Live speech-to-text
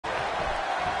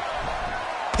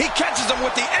He catches him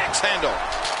with the X handle.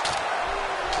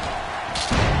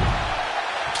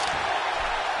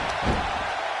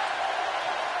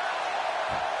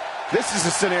 This is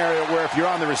a scenario where if you're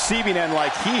on the receiving end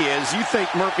like he is, you think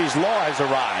Murphy's Law has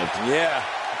arrived. Yeah,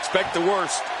 expect the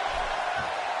worst.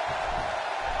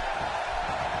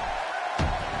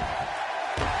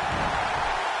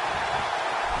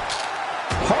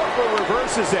 Harper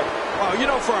reverses it. Oh, you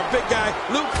know, for a big guy,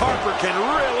 Luke Harper can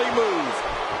really move.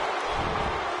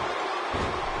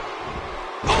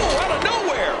 Oh, out of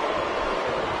nowhere!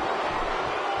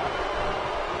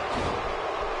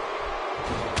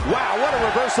 Wow, what a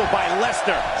reversal by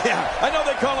Lesnar. Yeah, I know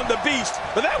they call him the Beast,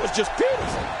 but that was just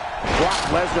beautiful. Brock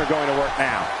Lesnar going to work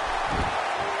now.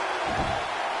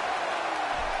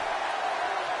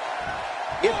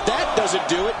 If that doesn't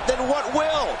do it, then what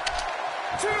will?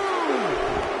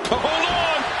 Hold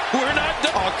on, we're not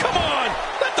done. Oh, come on,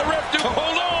 let the ref do.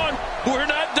 Hold on, we're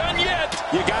not done yet.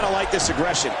 You gotta like this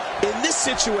aggression. In this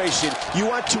situation, you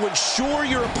want to ensure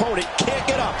your opponent can't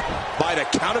get up by the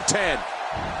count of 10.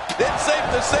 It's safe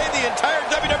to say the entire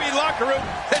WWE locker room,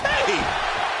 hey,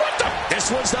 what the? This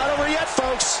one's not over yet,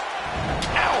 folks.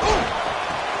 Ow! Ooh.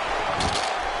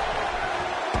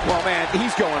 Well, man,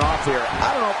 he's going off here.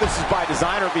 I don't know if this is by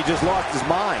design or if he just lost his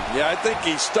mind. Yeah, I think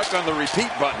he's stuck on the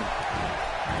repeat button.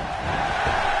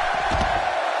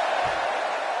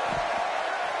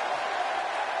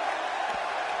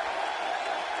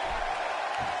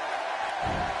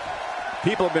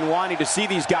 People have been wanting to see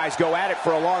these guys go at it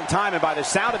for a long time, and by the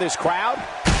sound of this crowd,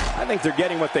 I think they're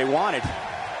getting what they wanted.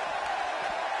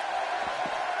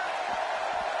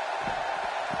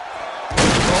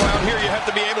 Oh, out here you have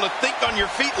to be able to think on your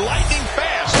feet lightning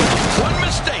fast. One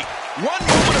mistake, one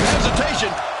moment of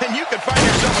hesitation, and you can find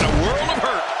yourself in a world of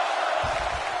hurt.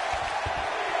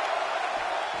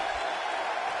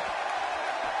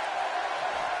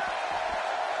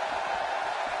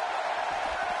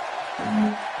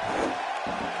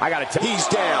 I gotta tell you. He's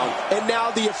down, and now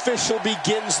the official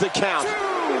begins the count. 2,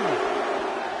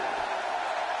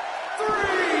 3.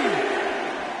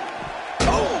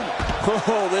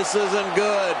 Oh, this isn't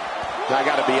good. I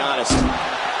gotta be honest.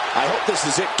 I hope this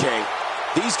is it, King.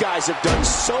 These guys have done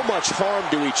so much harm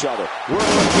to each other. We're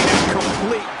looking at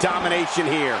complete domination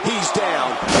here. He's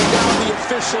down, and now the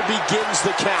official begins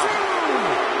the count. 2,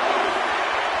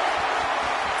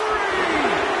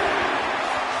 3,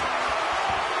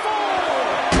 4.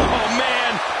 Oh,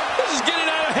 man, this is getting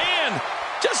out of hand.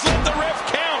 Just let the ref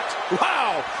count.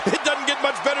 Wow, it doesn't get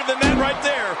much better than that right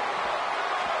there.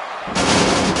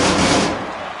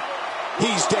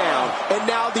 He's down, and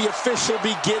now the official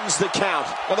begins the count.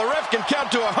 Well, the ref can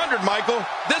count to 100, Michael.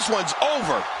 This one's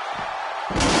over.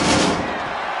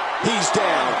 He's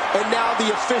down, and now the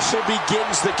official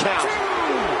begins the count. 2,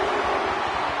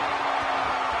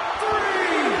 3.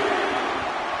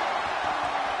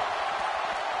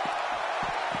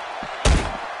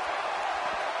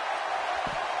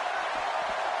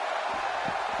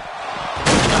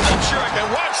 I'm sure I can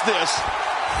watch this.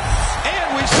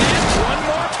 And we see it one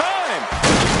more time.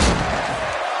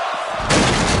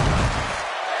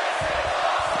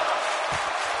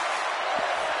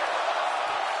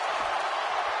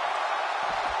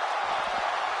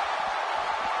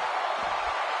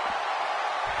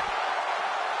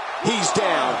 He's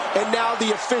down, and now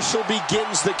the official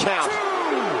begins the count. 2.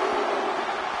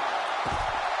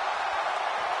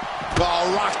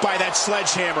 Oh, rocked by that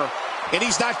sledgehammer, and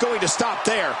he's not going to stop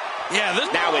there. Yeah,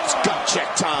 this... Now it's gut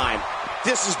check time.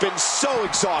 This has been so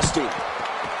exhausting.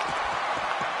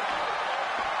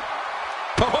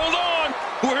 Hold on,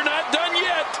 we're not done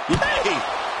yet. Hey,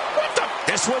 what the?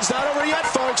 This one's not over yet,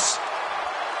 folks.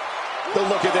 But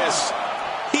look at this.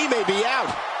 He may be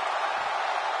out.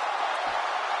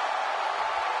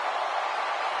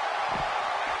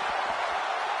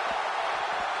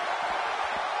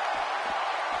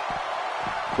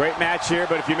 Great match here,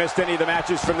 but if you missed any of the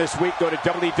matches from this week, go to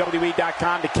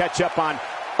WWE.com to catch up on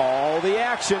all the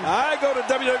action. I go to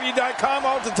WWE.com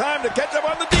all the time to catch up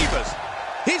on the Divas.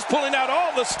 He's pulling out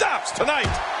all the stops tonight.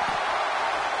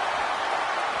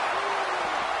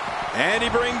 And he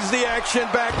brings the action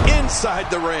back inside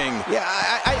the ring. Yeah,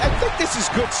 I think this is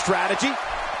good strategy.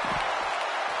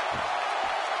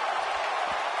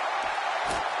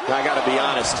 I gotta be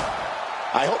honest.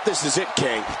 I hope this is it,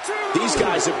 King. These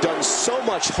guys have done so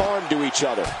much harm to each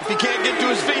other. If he can't get to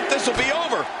his feet, this will be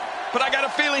over. But I got a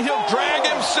feeling he'll drag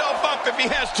himself up if he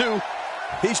has to.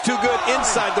 He's too good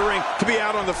inside the ring to be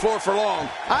out on the floor for long.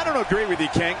 I don't agree with you,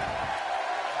 King.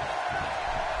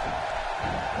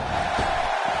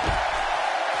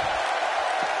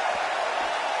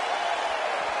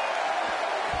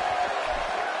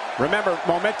 Remember,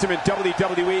 momentum in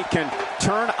WWE can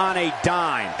turn on a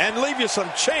dime. And leave you some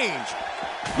change.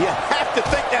 You have to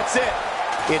think that's it.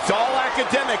 It's all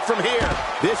academic from here.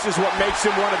 This is what makes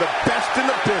him one of the best in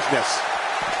the business.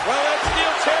 Well, that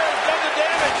steel chair has done the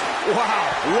damage. Wow,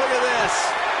 look at this.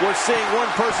 We're seeing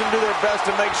one person do their best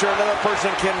to make sure another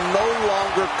person can no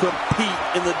longer compete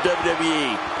in the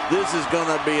WWE. This is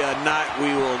going to be a night we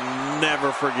will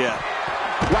never forget.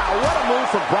 Wow, what a move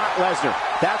from Brock Lesnar.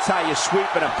 That's how you sweep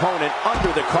an opponent under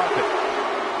the carpet.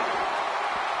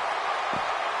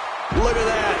 Look at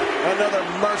that. Another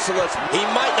merciless. He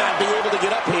might not be able to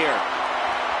get up here.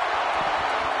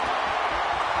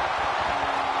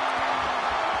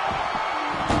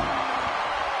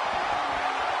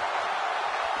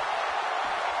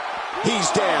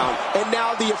 He's down, and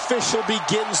now the official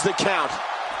begins the count.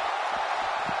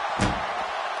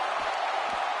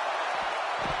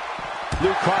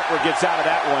 Luke Harper gets out of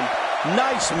that one.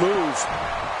 Nice move.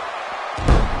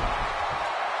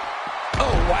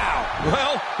 Oh, wow.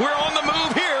 Well, we're on the move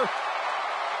here.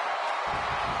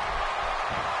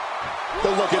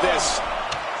 But look at this.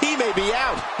 He may be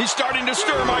out. He's starting to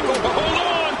stir, Michael. But hold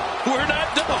on. We're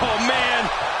not done. Oh, man.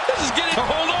 This is getting...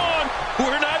 Hold on.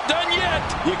 We're not done yet.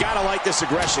 You gotta like this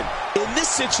aggression. In this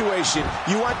situation,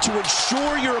 you want to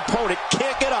ensure your opponent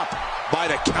can't get up by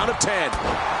the count of 10.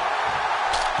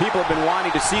 People have been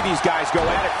wanting to see these guys go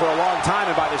at it for a long time,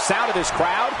 and by the sound of this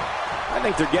crowd, I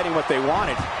think they're getting what they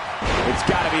wanted. It's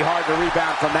got to be hard to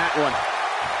rebound from that one.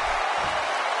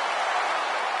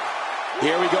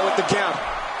 Here we go with the count.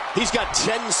 He's got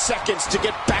 10 seconds to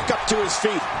get back up to his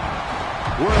feet.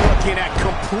 We're looking at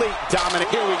complete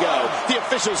dominance. Here we go. The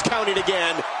official's counting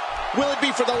again. Will it be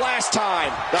for the last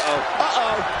time? Uh-oh.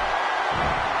 Uh-oh.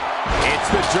 It's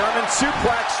the German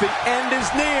suplex. The end is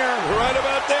near. Right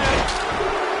about that.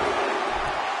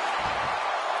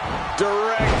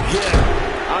 Direct hit.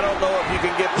 I don't know if you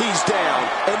can get... He's down.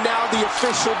 And now the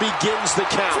official begins the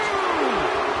count.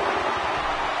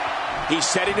 He's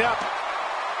setting it up.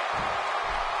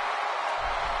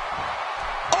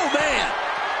 Oh, man.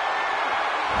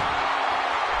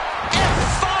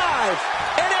 F5.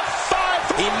 And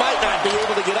F5. He might not be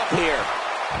able to get up here.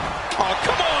 Oh,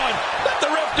 come on. Let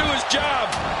the ref do his job.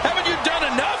 Haven't you done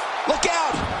enough? Look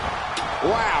out.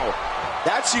 Wow.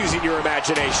 That's using your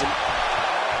imagination.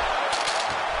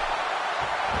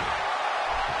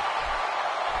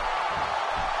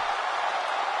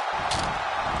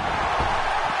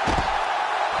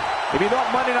 If you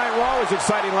thought Monday Night Raw was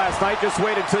exciting last night, just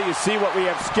wait until you see what we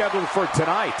have scheduled for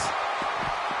tonight.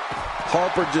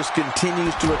 Harper just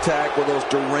continues to attack with those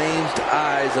deranged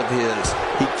eyes of his.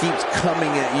 He keeps coming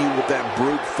at you with that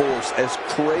brute force. As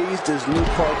crazed as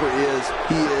Luke Harper is,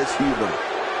 he is human.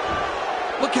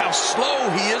 Look how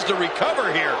slow he is to recover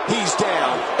here. He's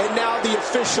down, and now the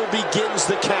official begins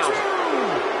the count.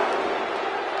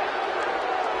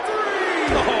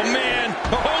 Oh, man.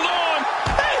 Hold on.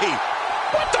 Hey,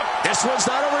 what the... This one's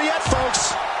not over yet,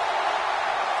 folks.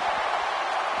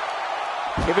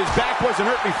 If his back wasn't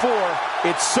hurt before,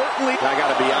 it's certainly... I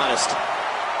gotta be honest.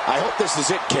 I hope this is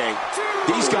it, King.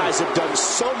 These guys have done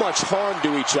so much harm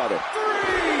to each other.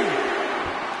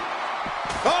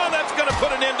 Oh, that's going to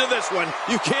put an end to this one.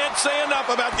 You can't say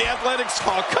enough about the Athletics.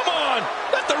 Oh, come on.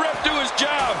 Let the ref do his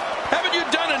job. Haven't you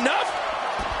done enough?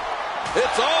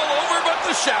 It's all over but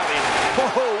the shouting.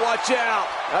 Oh, watch out.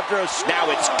 Now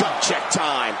it's gut check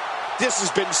time. This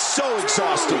has been so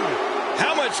exhausting.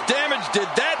 How much damage did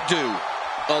that do?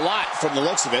 A lot from the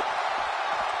looks of it.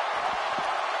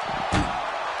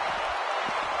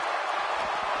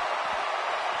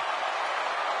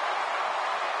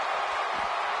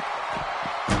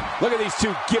 Look at these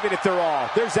two giving it their all.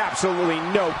 There's absolutely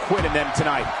no quit in them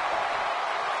tonight.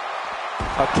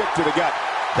 A kick to the gut.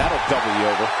 That'll double you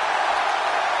over.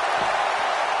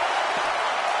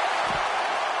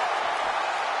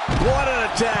 What an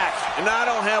attack. And I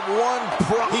don't have one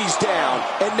problem. He's down.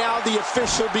 And now the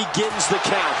official begins the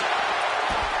count.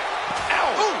 Ow.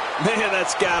 Ooh. Man,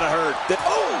 that's gotta hurt.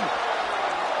 Oh!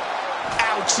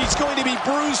 Ouch, he's going to be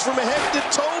bruised from head to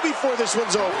toe before this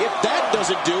one's over. If that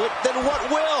doesn't do it, then what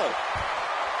will?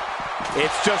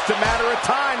 It's just a matter of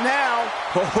time now.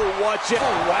 Oh, watch it.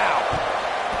 Oh, wow.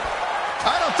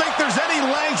 I don't think there's any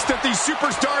lengths that these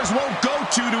superstars won't go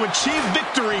to achieve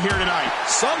victory here tonight.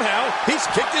 Somehow, he's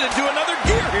kicked it into another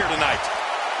gear here tonight.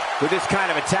 With this kind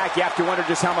of attack, you have to wonder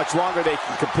just how much longer they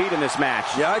can compete in this match.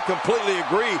 Yeah, I completely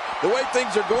agree. The way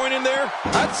things are going in there,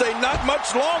 I'd say not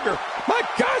much longer. My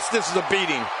gosh, this is a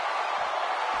beating.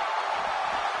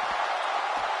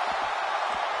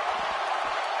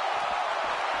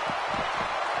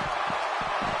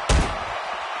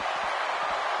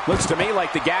 Looks to me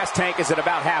like the gas tank is at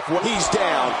about halfway. He's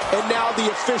down, and now the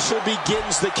official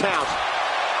begins the count.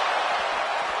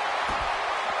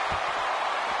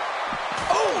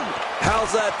 Oh!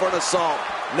 How's that for an assault?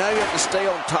 Now you have to stay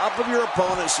on top of your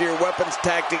opponent so your weapons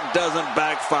tactic doesn't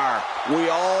backfire. We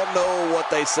all know what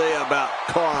they say about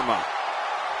karma.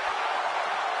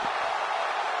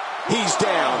 He's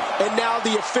down, and now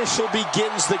the official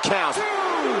begins the count. 2, 3.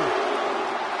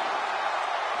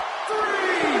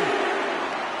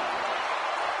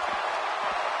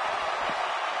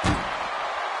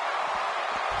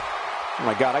 Oh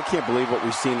my God, I can't believe what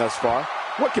we've seen thus far.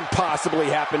 What can possibly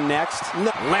happen next?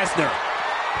 No. Lesnar.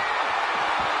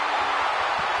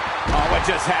 Oh, what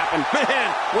just happened?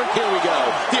 Man, here we go.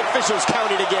 The official's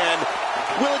counted again.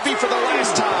 Will it be for the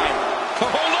last time?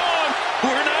 Hold on,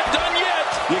 we're not done yet.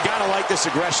 You gotta like this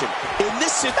aggression. In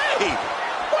this, hey,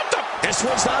 what the? This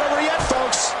one's not over yet,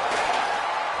 folks.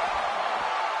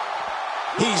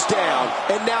 He's down,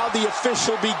 and now the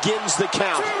official begins the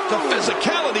count. The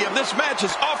physicality of this match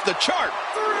is off the chart.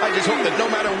 I just hope that no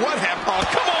matter what happens, oh,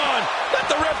 come on, let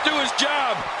the ref do his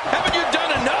job. Haven't you done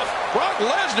enough? Brock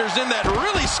Lesnar's in that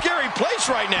really scary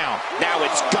place right now. Now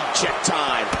it's gut check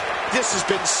time. This has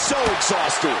been so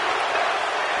exhausting.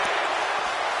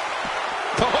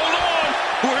 Hold on,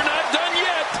 we're not done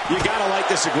yet. You gotta like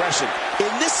this aggression.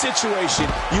 In this situation,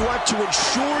 you want to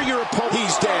ensure your opponent.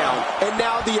 He's down, and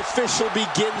now the official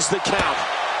begins the count.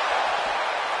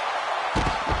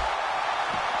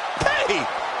 Hey,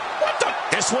 what the?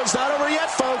 This one's not over yet,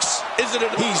 folks. Isn't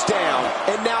it? He's down,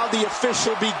 and now the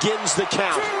official begins the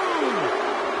count. 2.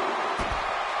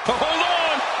 Hold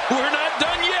on, we're not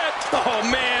done yet. Oh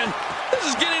man, this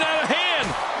is getting out of hand.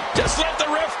 Just let the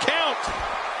ref count.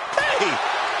 Hey,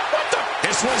 what the?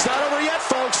 This one's not over yet,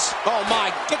 folks. Oh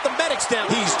my, get the medics down.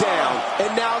 He's down,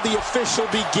 and now the official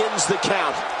begins the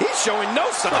count. He's showing no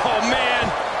sign. Oh man,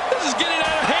 this is getting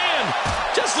out of hand.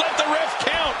 Just let the ref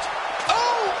count.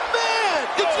 Oh man,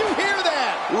 did you hear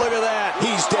that? Look at that.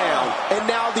 He's down, and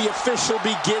now the official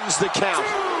begins the count.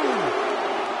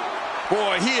 2.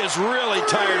 Boy, he is really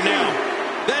tired now.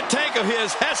 That tank of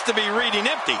his has to be reading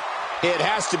empty. It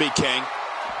has to be, King,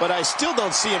 but I still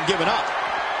don't see him giving up.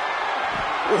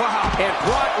 Wow, and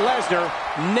Brock Lesnar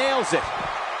nails it.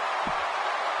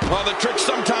 Well, the trick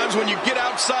sometimes when you get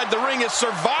outside the ring is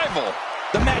survival.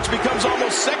 The match becomes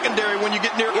almost secondary when you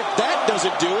get near. If that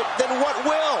doesn't do it, then what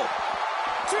will?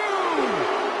 2.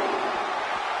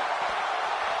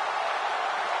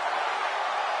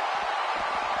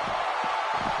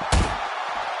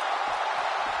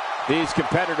 These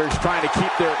competitors trying to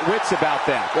keep their wits about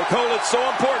them. Well, Cole, it's so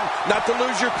important not to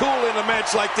lose your cool in a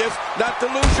match like this, not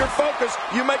to lose your focus.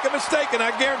 You make a mistake, and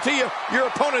I guarantee you, your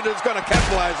opponent is going to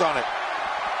capitalize on it.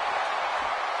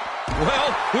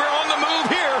 Well, we're on the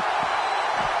move here.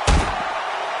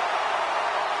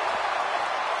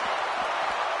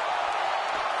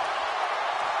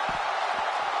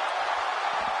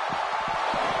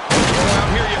 Well, out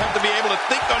here you have to be able to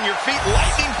think on your feet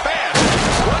lightning fast.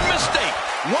 One mistake,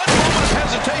 one moment of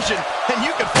hesitation, and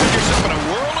you can find yourself in a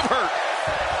world of hurt.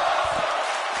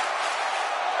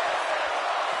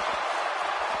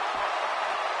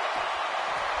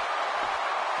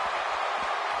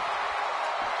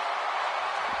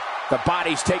 The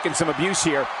body's taking some abuse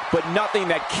here, but nothing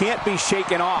that can't be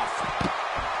shaken off.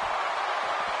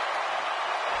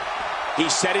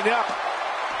 He's setting it up.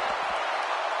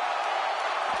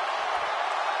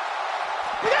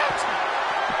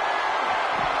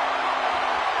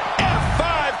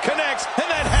 F5 connects, and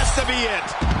that has to be it.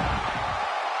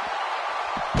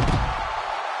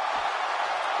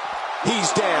 He's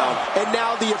down, and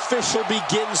now the official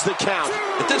begins the count.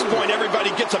 At this point, everybody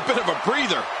gets a bit of a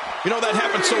breather. You know, that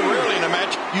happens so rarely in a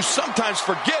match, you sometimes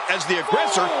forget as the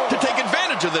aggressor to take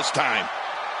advantage of this time.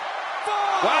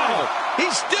 5. Wow,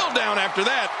 he's still down after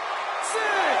that. 6,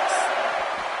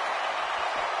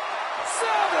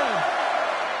 7,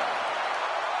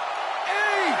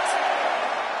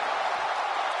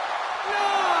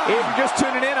 8, 9. If you're just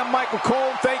tuning in, I'm Michael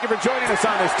Cole. Thank you for joining us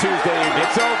on this Tuesday evening.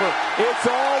 It's over. It's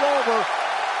all over.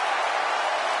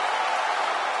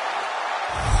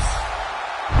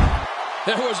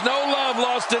 There was no love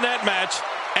lost in that match.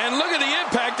 And look at the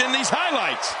impact in these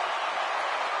highlights.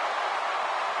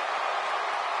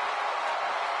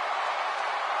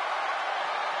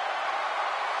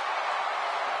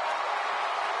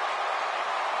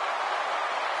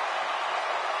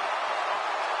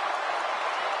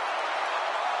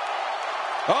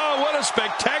 Oh, what a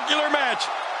spectacular match.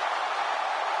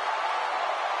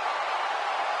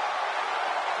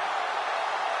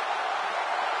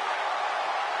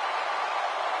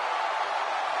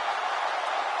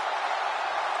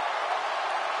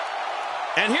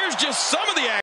 just some of the